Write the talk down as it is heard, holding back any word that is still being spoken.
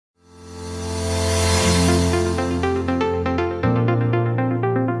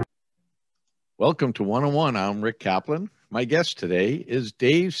Welcome to 101. I'm Rick Kaplan. My guest today is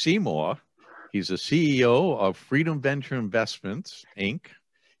Dave Seymour. He's the CEO of Freedom Venture Investments, Inc.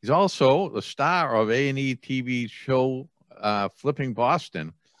 He's also the star of A&E TV show Flipping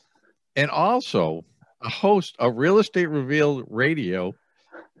Boston, and also a host of Real Estate Revealed Radio,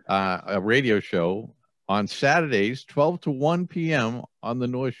 a radio show on Saturdays, 12 to 1 p.m. on the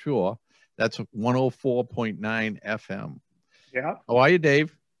North Shore. That's 104.9 FM. Yeah. How are you,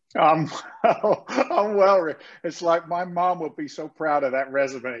 Dave? I'm well, Rick. It's like my mom would be so proud of that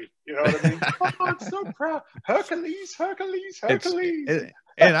resume. You know what I mean? Oh, I'm so proud. Hercules.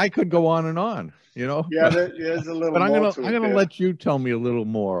 And I could go on and on, you know? Yeah, there's a little but more I'm going to let you tell me a little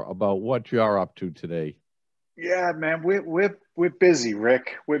more about what you're up to today. Yeah, man, we're busy,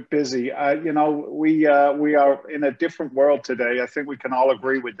 Rick. We're busy. We are in a different world today. I think we can all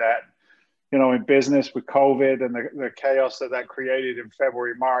agree with that. You know, in business with COVID and the chaos that created in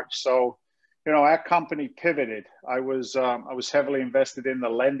February, March. So, you know, our company pivoted. I was heavily invested in the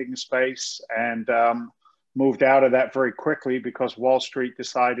lending space and moved out of that very quickly because Wall Street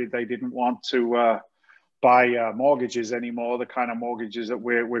decided they didn't want to buy mortgages anymore, the kind of mortgages that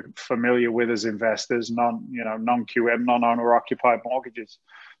we're familiar with as investors, non-QM, non-owner occupied mortgages.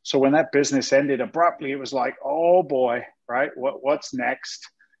 So when that business ended abruptly, it was like, oh boy, right? What's next?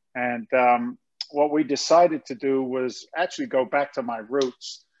 And what we decided to do was actually go back to my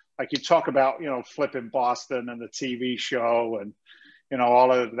roots. Like you talk about, you know, Flipping Boston and the TV show and, you know,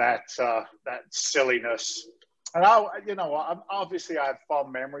 all of that silliness. And obviously I have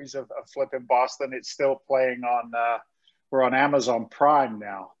fond memories of Flipping Boston. It's still playing on, we're on Amazon Prime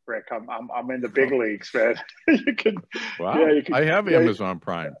now, Rick. I'm in the big leagues, man. I have Amazon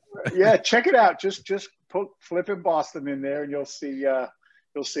Prime. Yeah, check it out. Just put Flipping Boston in there and you'll see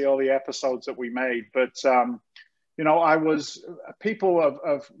all the episodes that we made. But, people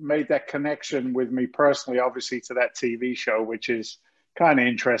have made that connection with me personally, obviously, to that TV show, which is kind of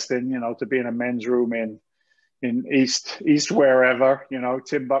interesting, you know, to be in a men's room in East wherever, you know,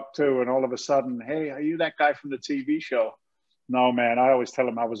 Timbuktu, and all of a sudden, hey, are you that guy from the TV show? No, man, I always tell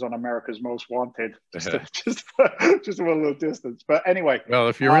him I was on America's Most Wanted, just a little distance. But anyway. Well,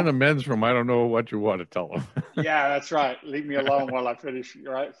 if you're in the men's room, I don't know what you want to tell them. Yeah, that's right. Leave me alone while I finish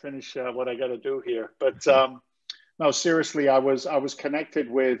what I got to do here. But no, seriously, I was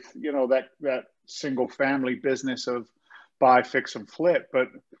connected with, you know, that single family business of buy, fix, and flip. But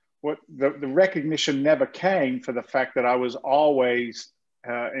what the recognition never came for the fact that I was always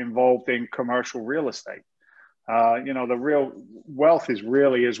involved in commercial real estate. The real wealth is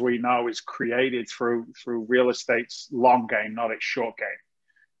really, as we know, is created through real estate's long game, not its short game.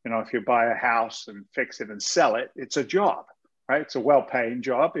 You know, if you buy a house and fix it and sell it, it's a job, right? It's a well-paying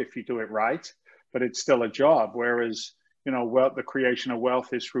job if you do it right, but it's still a job. Whereas, you know, the creation of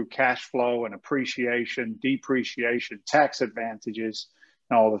wealth is through cash flow and appreciation, depreciation, tax advantages,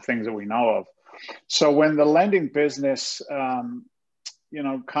 and all the things that we know of. So when the lending business,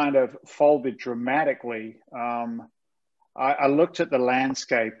 kind of folded dramatically, I looked at the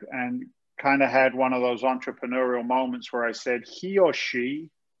landscape and kind of had one of those entrepreneurial moments where I said, he or she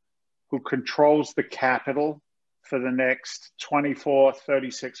who controls the capital for the next 24,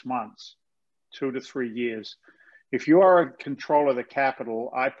 36 months, 2 to 3 years, if you are in control of the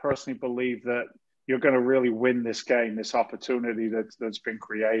capital, I personally believe that you're going to really win this game, this opportunity that's been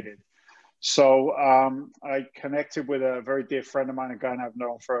created. So I connected with a very dear friend of mine, a guy I've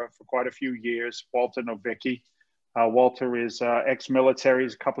known for quite a few years, Walter Novicki. Walter is ex-military.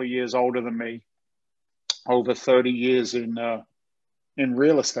 He's a couple of years older than me, over 30 years in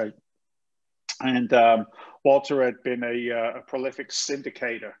real estate. And Walter had been a prolific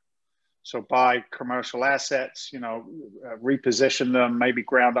syndicator. So buy commercial assets, you know, reposition them, maybe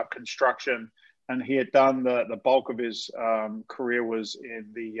ground up construction. And he had done the bulk of his career was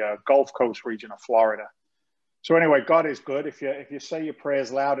in the Gulf Coast region of Florida. So anyway, God is good. If you say your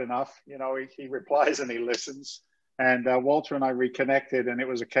prayers loud enough, you know, he replies and he listens. And Walter and I reconnected, and it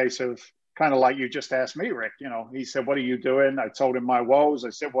was a case of kind of like you just asked me, Rick. You know, he said, "What are you doing?" I told him my woes. I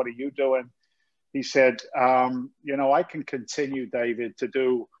said, "What are you doing?" He said, I can continue, David, to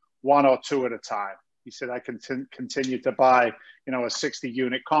do one or two at a time. He said, I can continue to buy, you know, a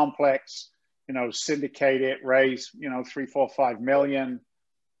 60-unit complex, you know, syndicate it, raise, you know, 3, 4, 5 million,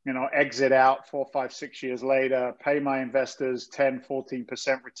 you know, exit out 4, 5, 6 years later, pay my investors 10,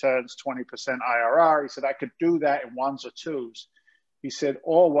 14% returns, 20% IRR. He said, I could do that in ones or twos. He said,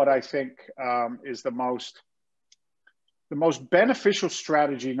 or what I think is the most beneficial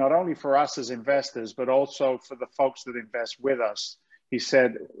strategy, not only for us as investors, but also for the folks that invest with us. He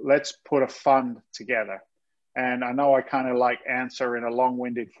said, let's put a fund together. And I know I kind of like answer in a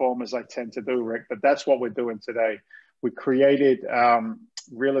long-winded form as I tend to do, Rick, but that's what we're doing today. We created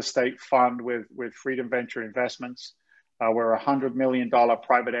real estate fund with Freedom Venture Investments. We're a $100 million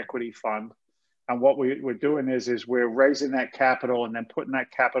private equity fund. And what we're doing is we're raising that capital and then putting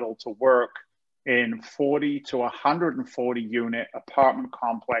that capital to work in 40 to 140 unit apartment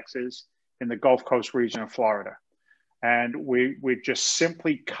complexes in the Gulf Coast region of Florida. And we just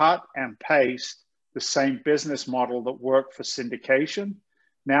simply cut and paste the same business model that worked for syndication.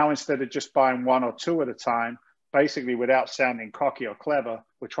 Now, instead of just buying one or two at a time, basically without sounding cocky or clever,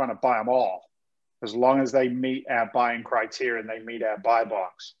 we're trying to buy them all, as long as they meet our buying criteria and they meet our buy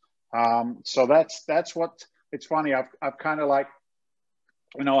box. So that's what, it's funny. I've kind of like,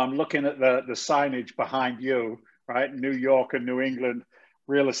 you know, I'm looking at the signage behind you, right? New York and New England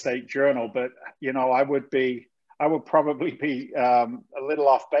Real Estate Journal. But, you know, I would probably be a little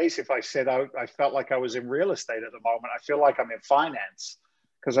off base if I said I felt like I was in real estate at the moment. I feel like I'm in finance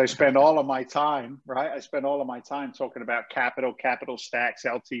because I spend all of my time, right? I spend all of my time talking about capital stacks,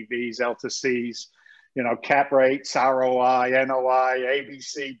 LTVs, LTCs, you know, cap rates, ROI, NOI,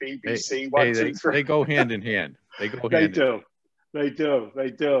 ABC, BBC, one, two, three. They go hand in hand. They do.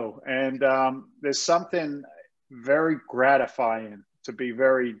 And there's something very gratifying, to be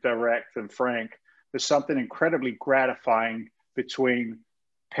very direct and frank. There's something incredibly gratifying between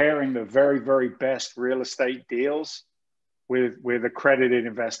pairing the very, very best real estate deals with accredited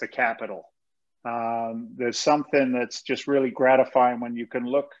investor capital. There's something that's just really gratifying when you can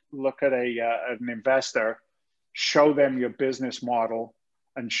look at an investor, show them your business model,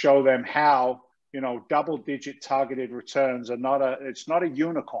 and show them how, you know, double-digit targeted returns are it's not a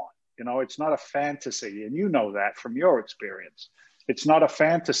unicorn. You know, it's not a fantasy, and you know that from your experience. It's not a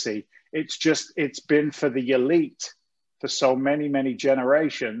fantasy. It's been for the elite for so many, many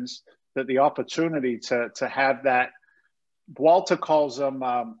generations that the opportunity to have that, Walter calls them,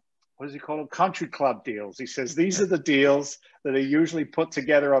 what does he call them? Country club deals. He says, these are the deals that are usually put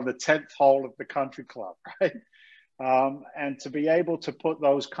together on the 10th hole of the country club, right? And to be able to put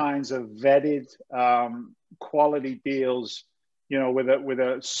those kinds of vetted quality deals, you know, with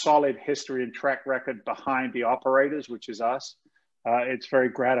a solid history and track record behind the operators, which is us, it's very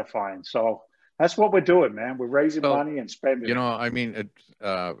gratifying. So that's what we're doing, man. We're raising money and spending. You know, I mean,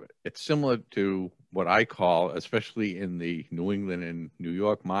 it's similar to what I call, especially in the New England and New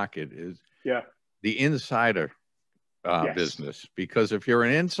York market, is the insider business. Because if you're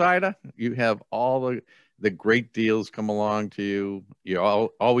an insider, you have all the great deals come along to you. You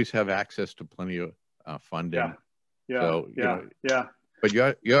always have access to plenty of funding. But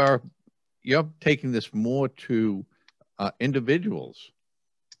you're taking this more to individuals.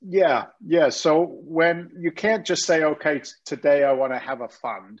 So when you can't just say, okay, today I want to have a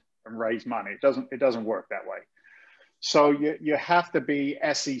fund and raise money. It doesn't work that way. So you have to be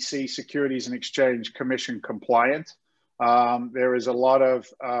SEC, Securities and Exchange Commission compliant. There is a lot of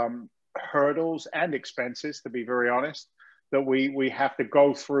hurdles and expenses, to be very honest, that we have to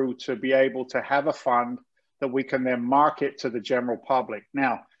go through to be able to have a fund that we can then market to the general public.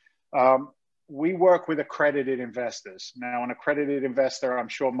 Now, we work with accredited investors. Now, an accredited investor, I'm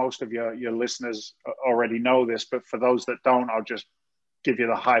sure most of your listeners already know this, but for those that don't, I'll just give you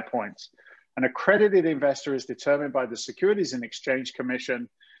the high points. An accredited investor is determined by the Securities and Exchange Commission,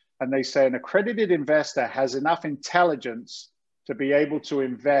 and they say an accredited investor has enough intelligence to be able to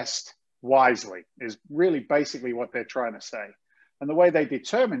invest wisely, is really basically what they're trying to say. And the way they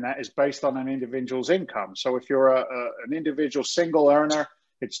determine that is based on an individual's income. So if you're an individual single earner,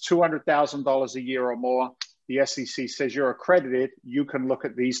 it's $200,000 a year or more. The SEC says you're accredited. You can look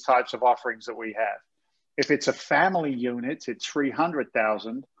at these types of offerings that we have. If it's a family unit, it's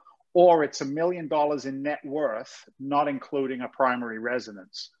 $300,000, or it's $1 million in net worth, not including a primary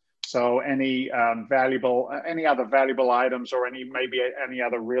residence. So any other valuable items, or maybe any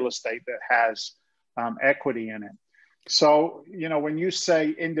other real estate that has equity in it. So, you know, when you say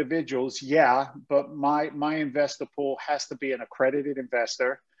individuals, but my investor pool has to be an accredited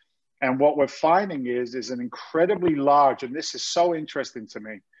investor. And what we're finding is an incredibly large, and this is so interesting to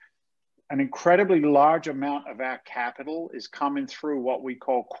me, an incredibly large amount of our capital is coming through what we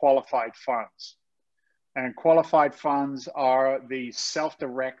call qualified funds. And qualified funds are the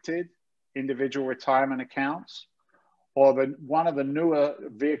self-directed individual retirement accounts, or one of the newer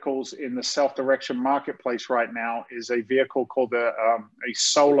vehicles in the self-direction marketplace right now is a vehicle called a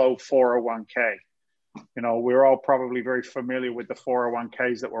solo 401k. You know, we're all probably very familiar with the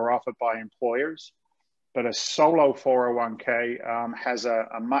 401ks that were offered by employers, but a solo 401k has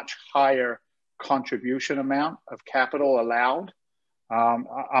a much higher contribution amount of capital allowed.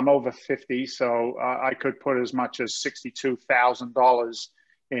 I'm over 50, so I could put as much as $62,000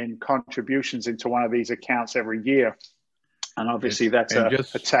 in contributions into one of these accounts every year. And obviously that's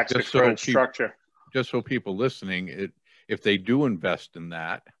a tax deferred structure. Just so people listening, if they do invest in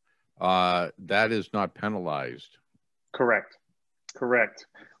that, that is not penalized. Correct.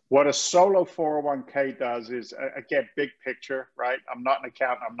 What a solo 401k does is, again, big picture, right? I'm not an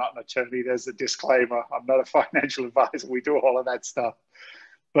accountant. I'm not an attorney. There's a disclaimer. I'm not a financial advisor. We do all of that stuff.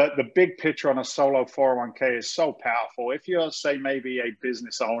 But the big picture on a solo 401k is so powerful. If you're, say, maybe a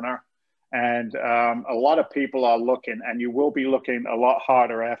business owner, and a lot of people are looking, and you will be looking a lot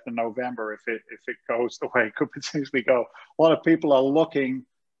harder after November if it goes the way it could potentially go. A lot of people are looking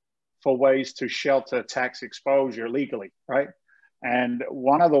for ways to shelter tax exposure legally, right? And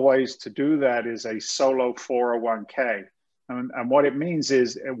one of the ways to do that is a solo 401k. And what it means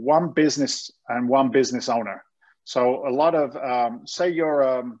is one business and one business owner. So a lot of, say you're,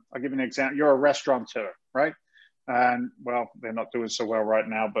 I'll give you an example, you're a restaurateur, right? And well, they're not doing so well right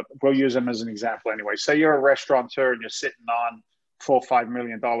now, but we'll use them as an example anyway. Say you're a restaurateur and you're sitting on $4 or $5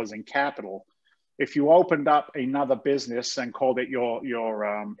 million in capital. If you opened up another business and called it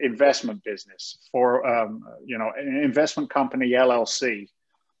your investment business for an investment company LLC,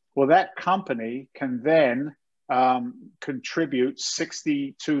 well, that company can then contribute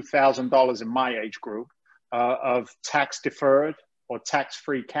 $62,000 in my age group of tax deferred or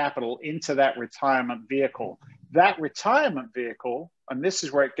tax-free capital into that retirement vehicle. That retirement vehicle, and this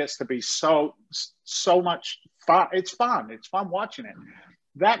is where it gets to be so much fun. It's fun watching it.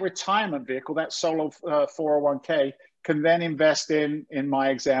 That retirement vehicle, that solo 401k, can then invest in my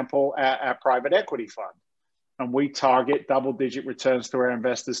example, a private equity fund. And we target double-digit returns to our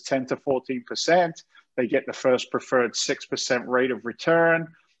investors, 10 to 14%. They get the first preferred 6% rate of return.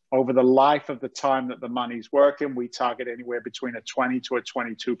 Over the life of the time that the money's working, we target anywhere between a 20 to a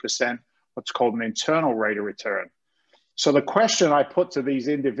 22%, what's called an internal rate of return. So the question I put to these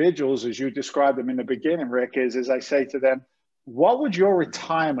individuals, as you described them in the beginning, Rick, is I say to them, what would your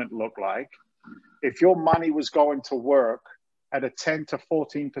retirement look like if your money was going to work at a 10 to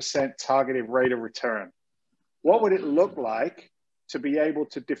 14% targeted rate of return? What would it look like to be able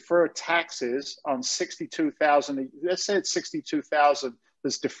to defer taxes on $62,000? Let's say it's $62,000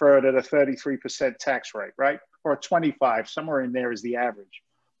 that's deferred at a 33% tax rate, right? Or a 25, somewhere in there is the average.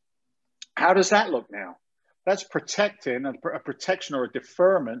 How does that look now? That's protecting a protection or a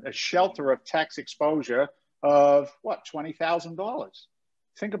deferment, a shelter of tax exposure of what, $20,000.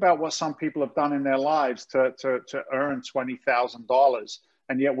 Think about what some people have done in their lives to earn $20,000,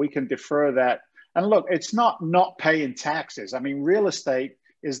 and yet we can defer that. And look, it's not paying taxes. I mean, real estate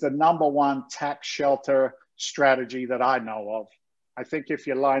is the #1 tax shelter strategy that I know of. I think if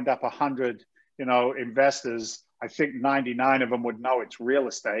you lined up 100, investors, I think 99 of them would know it's real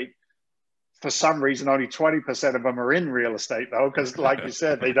estate. For some reason, only 20% of them are in real estate, though, because, like you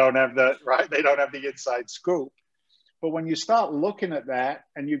said, they don't have the inside scoop. But when you start looking at that,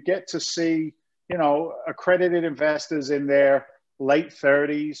 and you get to see, accredited investors in their late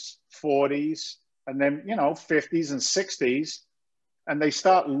 30s, 40s, and then 50s and 60s, and they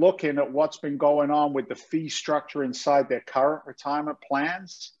start looking at what's been going on with the fee structure inside their current retirement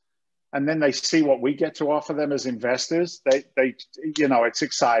plans, and then they see what we get to offer them as investors, it's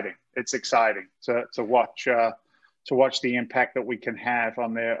exciting. It's exciting to watch the impact that we can have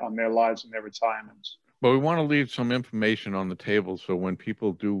on their lives and their retirements. Well, we want to leave some information on the table so when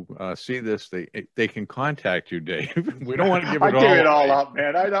people do see this, they can contact you, Dave. We don't want to give it all. I give it all up,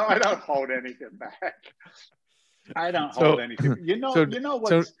 man. I don't hold anything back. I don't hold anything.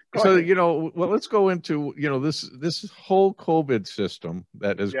 Well, let's go into this whole COVID system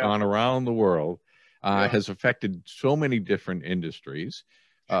that has gone around the world has affected so many different industries.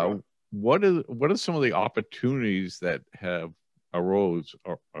 Sure. What are some of the opportunities that have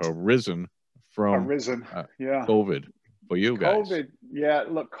arisen from COVID for you guys?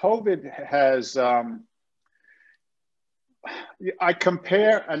 COVID has, I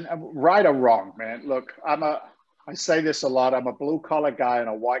compare, and right or wrong, man, look, I say this a lot, I'm a blue collar guy in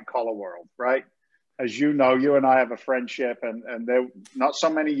a white collar world, right? As you know, you and I have a friendship, and there, not so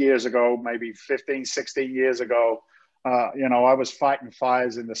many years ago, maybe 15, 16 years ago, I was fighting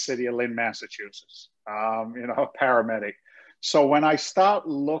fires in the city of Lynn, Massachusetts, a paramedic. So when I start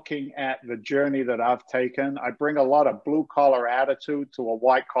looking at the journey that I've taken, I bring a lot of blue collar attitude to a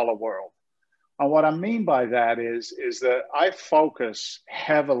white collar world. And what I mean by that is that I focus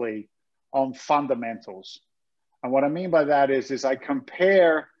heavily on fundamentals. And what I mean by that is I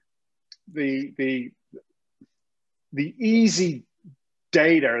compare the easy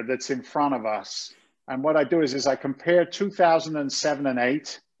data that's in front of us And what I do is I compare 2007 and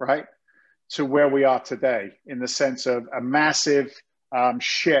 8, right, to where we are today in the sense of a massive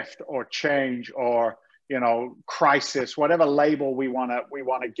shift or change or, crisis, whatever label we want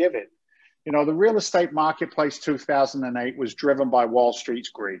to give it. The real estate marketplace 2008 was driven by Wall Street's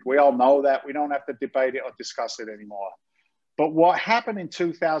greed. We all know that. We don't have to debate it or discuss it anymore. But what happened in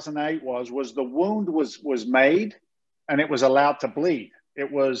 2008 was the wound was made and it was allowed to bleed.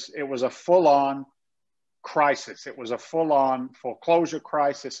 It was a full-on crisis. It was a full-on foreclosure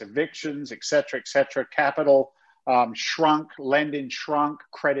crisis, evictions, et cetera, capital shrunk, lending shrunk,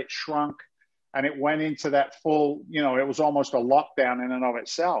 credit shrunk, and it went into that full, it was almost a lockdown in and of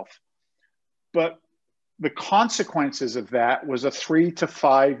itself. But the consequences of that was a 3 to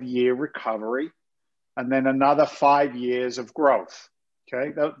 5 year recovery and then another 5 years of growth.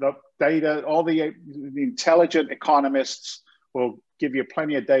 Okay, the data, all the intelligent economists will give you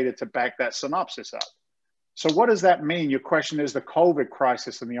plenty of data to back that synopsis up. So what does that mean? Your question is the COVID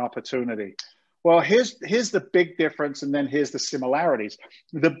crisis and the opportunity. Well, here's the big difference, and then here's the similarities.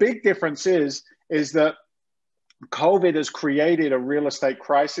 The big difference is that COVID has created a real estate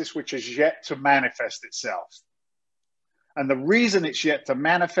crisis which is yet to manifest itself. And the reason it's yet to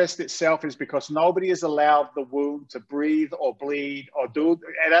manifest itself is because nobody has allowed the wound to breathe or bleed or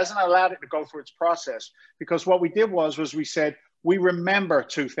it hasn't allowed it to go through its process. Because what we did was we said, we remember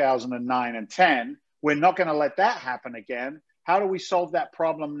 2009 and 10, we're not going to let that happen again. How do we solve that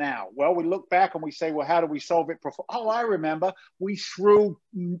problem now? Well, we look back and we say, well, how do we solve it before? Oh, I remember. We threw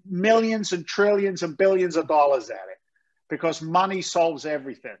millions and trillions and billions of dollars at it because money solves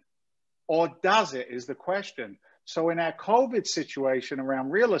everything. Or does it is the question. So in our COVID situation around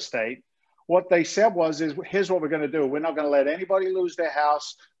real estate, what they said is here's what we're going to do. We're not going to let anybody lose their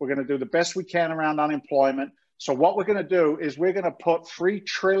house. We're going to do the best we can around unemployment. So what we're going to do is we're going to put $3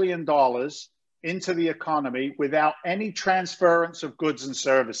 trillion into the economy without any transference of goods and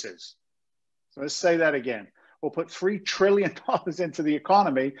services. So let's say that again. We'll put $3 trillion into the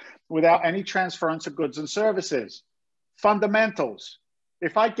economy without any transference of goods and services. Fundamentals.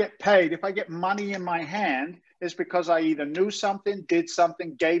 If I get paid, if I get money in my hand, it's because I either knew something, did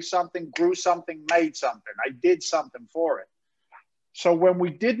something, gave something, grew something, made something. I did something for it. So when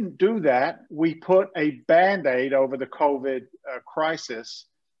we didn't do that, we put a Band-Aid over the COVID crisis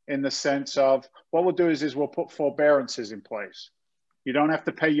in the sense of what we'll do is we'll put forbearances in place. You don't have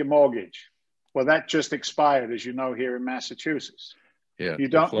to pay your mortgage. Well, that just expired, as you know, here in Massachusetts. Yeah, you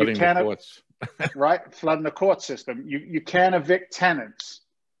don't, flooding you can't, the courts. right? Flooding the court system. You can't evict tenants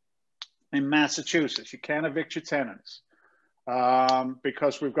in Massachusetts. You can't evict your tenants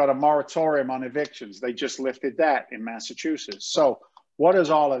because we've got a moratorium on evictions. They just lifted that in Massachusetts. So what does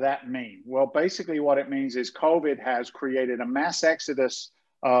all of that mean? Well, basically what it means is COVID has created a mass exodus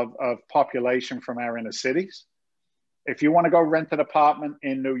of population from our inner cities. If you want to go rent an apartment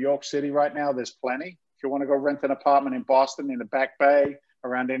in New York City right now, there's plenty. If you want to go rent an apartment in Boston, in the Back Bay,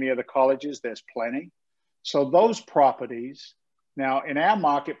 around any of the colleges, there's plenty. So those properties, now in our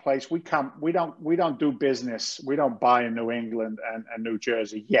marketplace, we don't do business. We don't buy in New England and New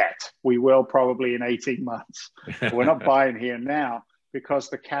Jersey yet. We will probably in 18 months. We're not buying here now because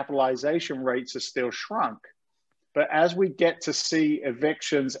the capitalization rates are still shrunk. But as we get to see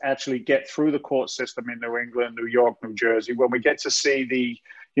evictions actually get through the court system in New England, New York, New Jersey, when we get to see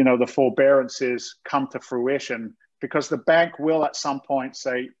the forbearances come to fruition, because the bank will at some point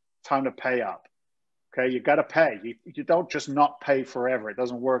say, time to pay up. Okay, you got to pay. You don't just not pay forever. It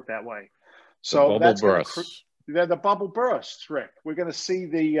doesn't work that way. So the bubble bursts. The bubble bursts, Rick. We're going to see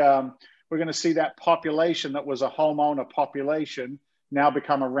that population that was a homeowner population now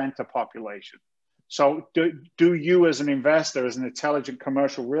become a renter population. So do you as an investor, as an intelligent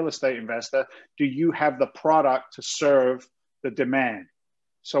commercial real estate investor, do you have the product to serve the demand?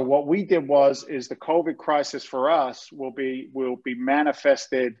 So what we did is the COVID crisis for us will be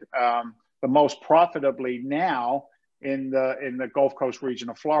manifested the most profitably now in the Gulf Coast region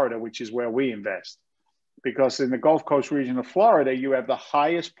of Florida, which is where we invest. Because in the Gulf Coast region of Florida, you have the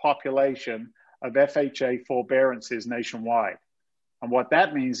highest population of FHA forbearances nationwide. And what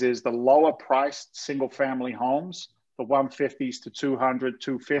that means is the lower priced single family homes, the 150s to 200,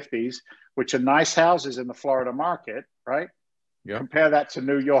 250s, which are nice houses in the Florida market, right? Yeah. Compare that to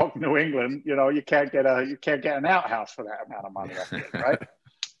New York, New England, you can't get an outhouse for that amount of money up here, right?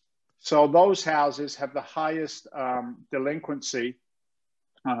 So those houses have the highest delinquency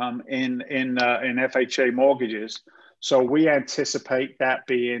in FHA mortgages. So we anticipate that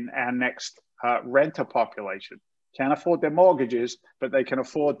being our next renter population. Can't afford their mortgages, but they can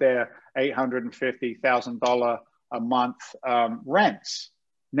afford their $850,000 a month rents.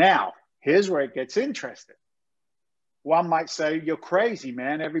 Now, Here's where it gets interesting. One might say, you're crazy,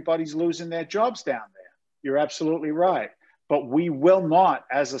 man. Everybody's losing their jobs down there. You're absolutely right. But we will not,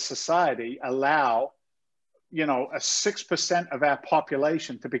 as a society, allow, you know, a 6% of our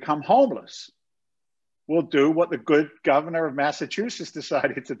population to become homeless. We'll do what the good governor of Massachusetts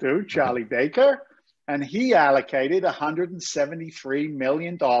decided to do, Charlie Baker, and he allocated $173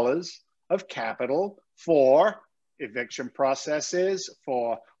 million of capital for eviction processes,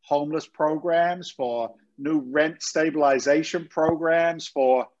 for homeless programs, for new rent stabilization programs,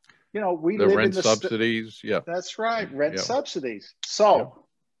 for, you know, we the live rent in the subsidies. Yeah, that's right, rent subsidies. So,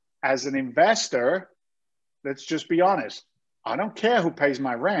 as an investor, let's just be honest. I don't care who pays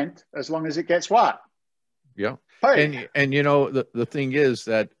my rent as long as it gets what? Yeah. Paid. And you know, the thing is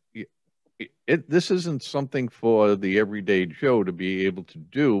that this isn't something for the everyday Joe to be able to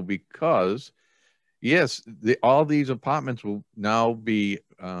do, because yes, all these apartments will now be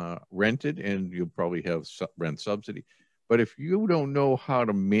rented, and you'll probably have rent subsidy. But if you don't know how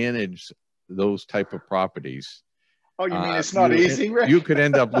to manage those type of properties, oh, you mean it's not easy, Rick? You could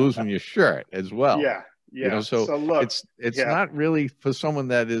end up losing your shirt as well. Yeah. You know, so look, it's not really for someone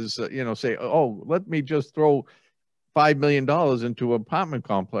that is, you know, say, oh, let me just throw $5 million into an apartment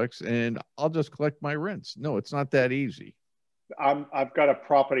complex and I'll just collect my rents. No, it's not that easy. I've got a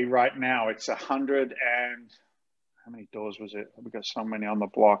property right now. It's 100 and how many doors was it? We got so many on the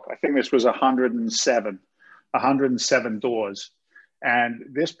block. I think this was 107 doors. And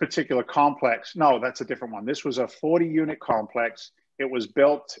this particular complex, no, that's a different one. This was a 40-unit complex. It was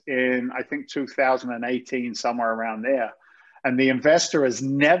built in, I think, 2018, somewhere around there. And the investor has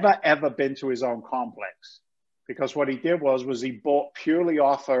never, ever been to his own complex, because what he did was he bought purely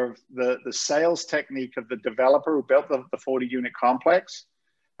off of the sales technique of the developer who built the 40-unit complex.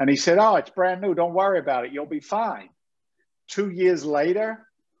 And he said, oh, it's brand new. Don't worry about it. You'll be fine. 2 years later,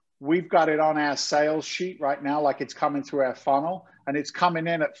 we've got it on our sales sheet right now, like it's coming through our funnel, and it's coming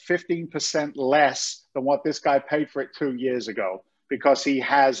in at 15% less than what this guy paid for it 2 years ago, because he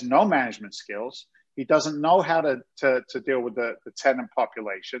has no management skills. He doesn't know how to deal with the tenant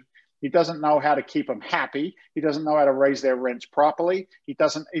population. He doesn't know how to keep them happy. He doesn't know how to raise their rents properly.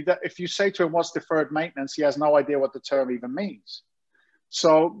 If you say to him, what's deferred maintenance? He has no idea what the term even means.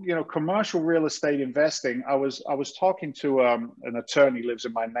 So, you know, commercial real estate investing, I was talking to an attorney who lives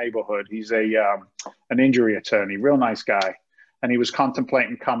in my neighborhood. He's an injury attorney, real nice guy. And he was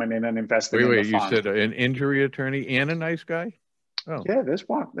contemplating coming in and investing in the fund. You said an injury attorney and a nice guy? Oh. Yeah, there's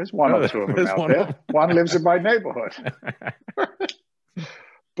one or two of them out there. One lives in my neighborhood.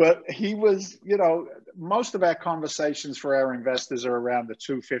 But he was, you know, most of our conversations for our investors are around the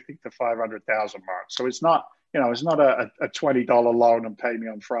 $250,000 to $500,000 mark. So it's not, you know, it's not a $20 loan and pay me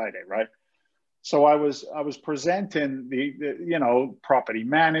on Friday, right? So I was presenting the you know, property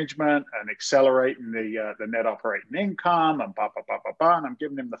management and accelerating the net operating income and and I'm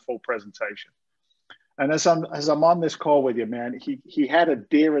giving him the full presentation. And as I'm on this call with you, man, he had a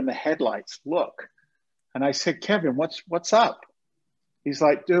deer in the headlights look. And I said, Kevin, what's up? He's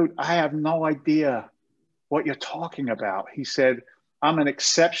like, dude, I have no idea what you're talking about. He said, I'm an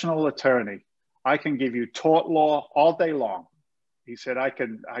exceptional attorney. I can give you tort law all day long. He said, I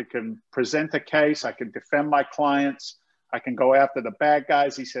can present a case. I can defend my clients. I can go after the bad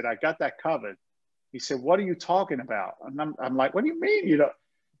guys. He said, I got that covered. He said, what are you talking about? And I'm like, what do you mean? You know?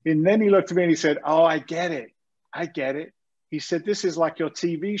 And then he looked at me and he said, oh, I get it. I get it. He said, this is like your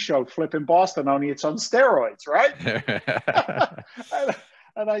TV show, Flippin' Boston, only it's on steroids, right?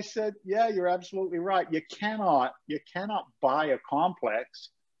 And I said, yeah, you're absolutely right. You cannot buy a complex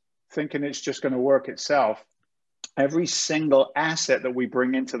thinking it's just going to work itself. Every single asset that we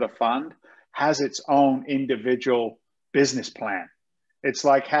bring into the fund has its own individual business plan. It's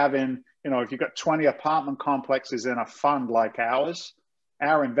like having, you know, if you've got 20 apartment complexes in a fund like ours,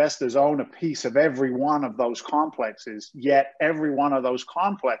 our investors own a piece of every one of those complexes, yet every one of those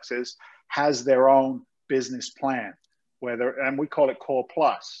complexes has their own business plan, and we call it Core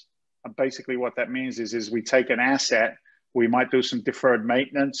Plus. And basically what that means is we take an asset, we might do some deferred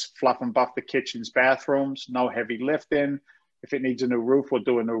maintenance, fluff and buff the kitchens, bathrooms, no heavy lifting. If it needs a new roof, we'll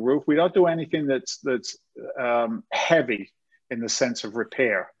do a new roof. We don't do anything that's heavy in the sense of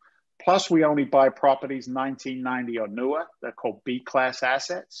repair. Plus, we only buy properties 1990 or newer. They're called B-class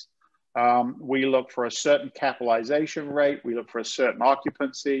assets. We look for a certain capitalization rate. We look for a certain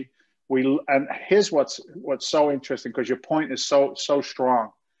occupancy. And here's what's so interesting, because your point is so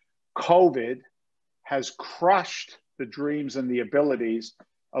strong. COVID has crushed the dreams and the abilities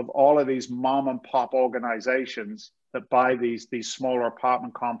of all of these mom and pop organizations that buy these smaller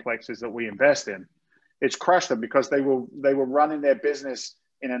apartment complexes that we invest in. It's crushed them because they were running their business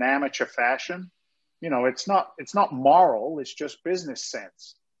in an amateur fashion. You know, it's not moral, it's just business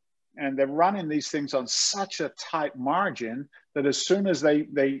sense. And they're running these things on such a tight margin that as soon as they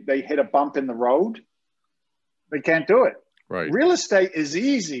hit a bump in the road, they can't do it. Right. Real estate is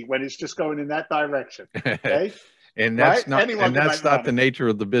easy when it's just going in that direction. Okay. And that's right? not the nature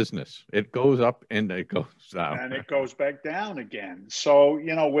of the business. It goes up and it goes down. And it goes back down again. So,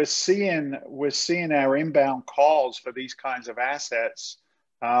 you know, we're seeing our inbound calls for these kinds of assets.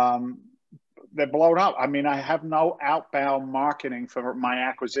 They're blown up. I mean, I have no outbound marketing for my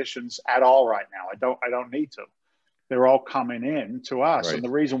acquisitions at all right now. I don't need to. They're all coming in to us. Right. And the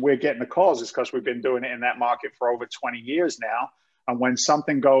reason we're getting the calls is because we've been doing it in that market for over 20 years now. And when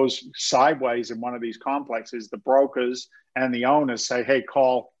something goes sideways in one of these complexes, the brokers and the owners say, hey,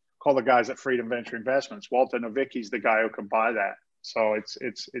 call the guys at Freedom Venture Investments. Walter Novicki's the guy who can buy that. So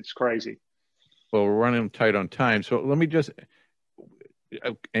it's crazy. Well, we're running tight on time. So let me just,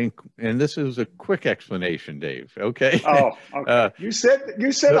 and this is a quick explanation, Dave. Okay. Oh, okay. You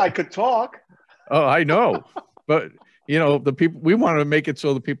said I could talk. Oh, I know. But, you know, the people, we want to make it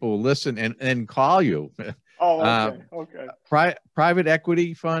so the people will listen and call you. Oh, okay. Okay. Private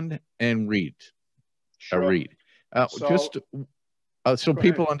equity fund and REIT. Sure. A REIT. So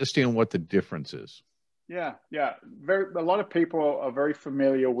people understand what the difference is. Yeah. A lot of people are very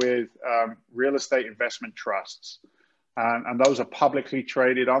familiar with real estate investment trusts. And those are publicly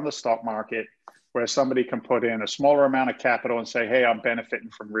traded on the stock market where somebody can put in a smaller amount of capital and say, hey, I'm benefiting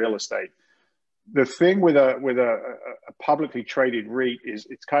from real estate. The thing with a publicly traded REIT is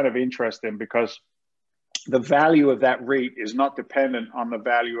it's kind of interesting because the value of that REIT is not dependent on the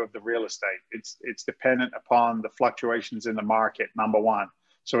value of the real estate. It's dependent upon the fluctuations in the market, number one.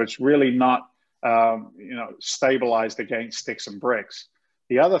 So it's really not stabilized against sticks and bricks.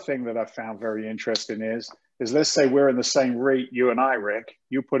 The other thing that I found very interesting is let's say we're in the same REIT, you and I, Rick.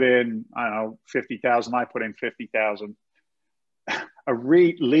 You put in, I don't know, 50,000, I put in 50,000. A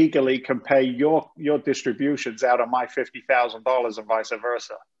REIT legally can pay your distributions out of my $50,000 and vice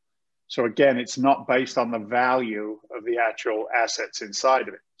versa. So again, it's not based on the value of the actual assets inside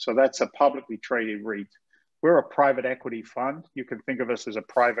of it. So that's a publicly traded REIT. We're a private equity fund. You can think of us as a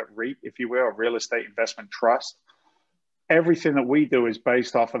private REIT, if you will, a real estate investment trust. Everything that we do is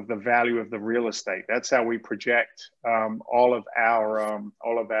based off of the value of the real estate. That's how we project all of our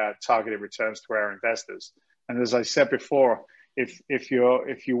targeted returns to our investors. And as I said before, if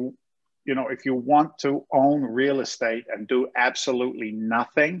you want to own real estate and do absolutely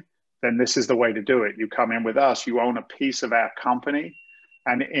nothing, then this is the way to do it. You come in with us, you own a piece of our company,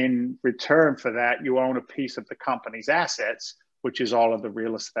 and in return for that, you own a piece of the company's assets, which is all of the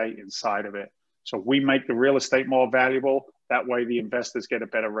real estate inside of it. So we make the real estate more valuable. That way the investors get a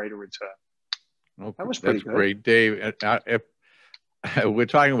better rate of return. Okay. That was pretty good. Great, Dave. We're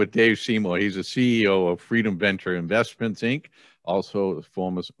talking with Dave Seymour. He's the CEO of Freedom Venture Investments, Inc. Also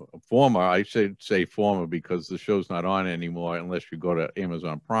former, I should say former because the show's not on anymore unless you go to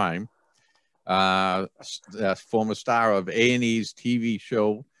Amazon Prime. Former star of A&E's TV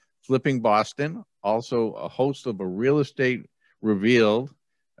show, Flipping Boston. Also a host of a Real Estate Revealed.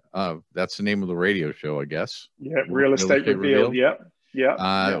 That's the name of the radio show, I guess. Yeah, Real Estate Revealed.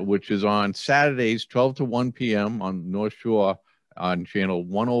 Yeah. Which is on Saturdays, 12 to 1 p.m. on North Shore on channel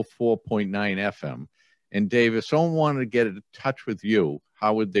 104.9 FM. And Dave, if someone wanted to get in touch with you,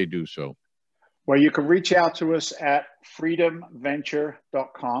 how would they do so? Well, you can reach out to us at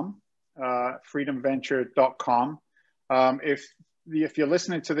freedomventure.com. Freedomventure.com. If you're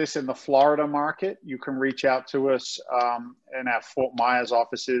listening to this in the Florida market, you can reach out to us in our Fort Myers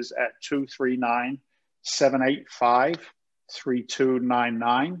offices at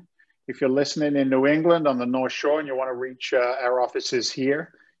 239-785-3299. If you're listening in New England on the North Shore and you want to reach our offices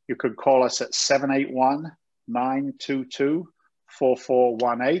here, you could call us at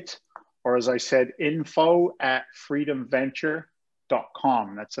 781-922-4418. Or as I said,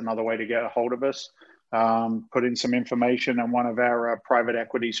 info@freedomventure.com. That's another way to get a hold of us. Put in some information and one of our private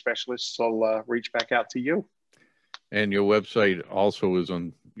equity specialists will reach back out to you. And your website also is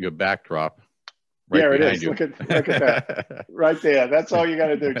on your backdrop. Right there it is. Look at that. Right there. That's all you got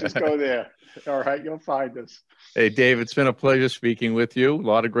to do. Just go there. All right. You'll find us. Hey, Dave, it's been a pleasure speaking with you. A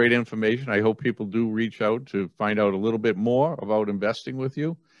lot of great information. I hope people do reach out to find out a little bit more about investing with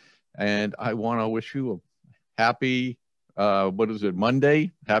you. And I want to wish you a happy,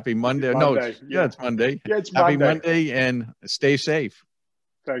 Monday? Happy Monday. No, it's Monday. Yeah, it's happy Monday, and stay safe.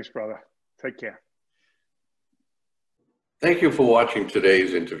 Thanks, brother. Take care. Thank you for watching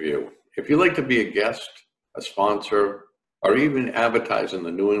today's interview. If you'd like to be a guest, a sponsor, or even advertise in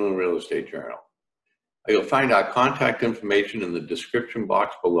the New England Real Estate Journal, You'll find our contact information in the description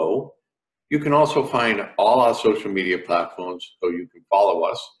box below. You can also find all our social media platforms so you can follow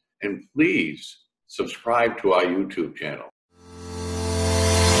us. And please subscribe to our YouTube channel.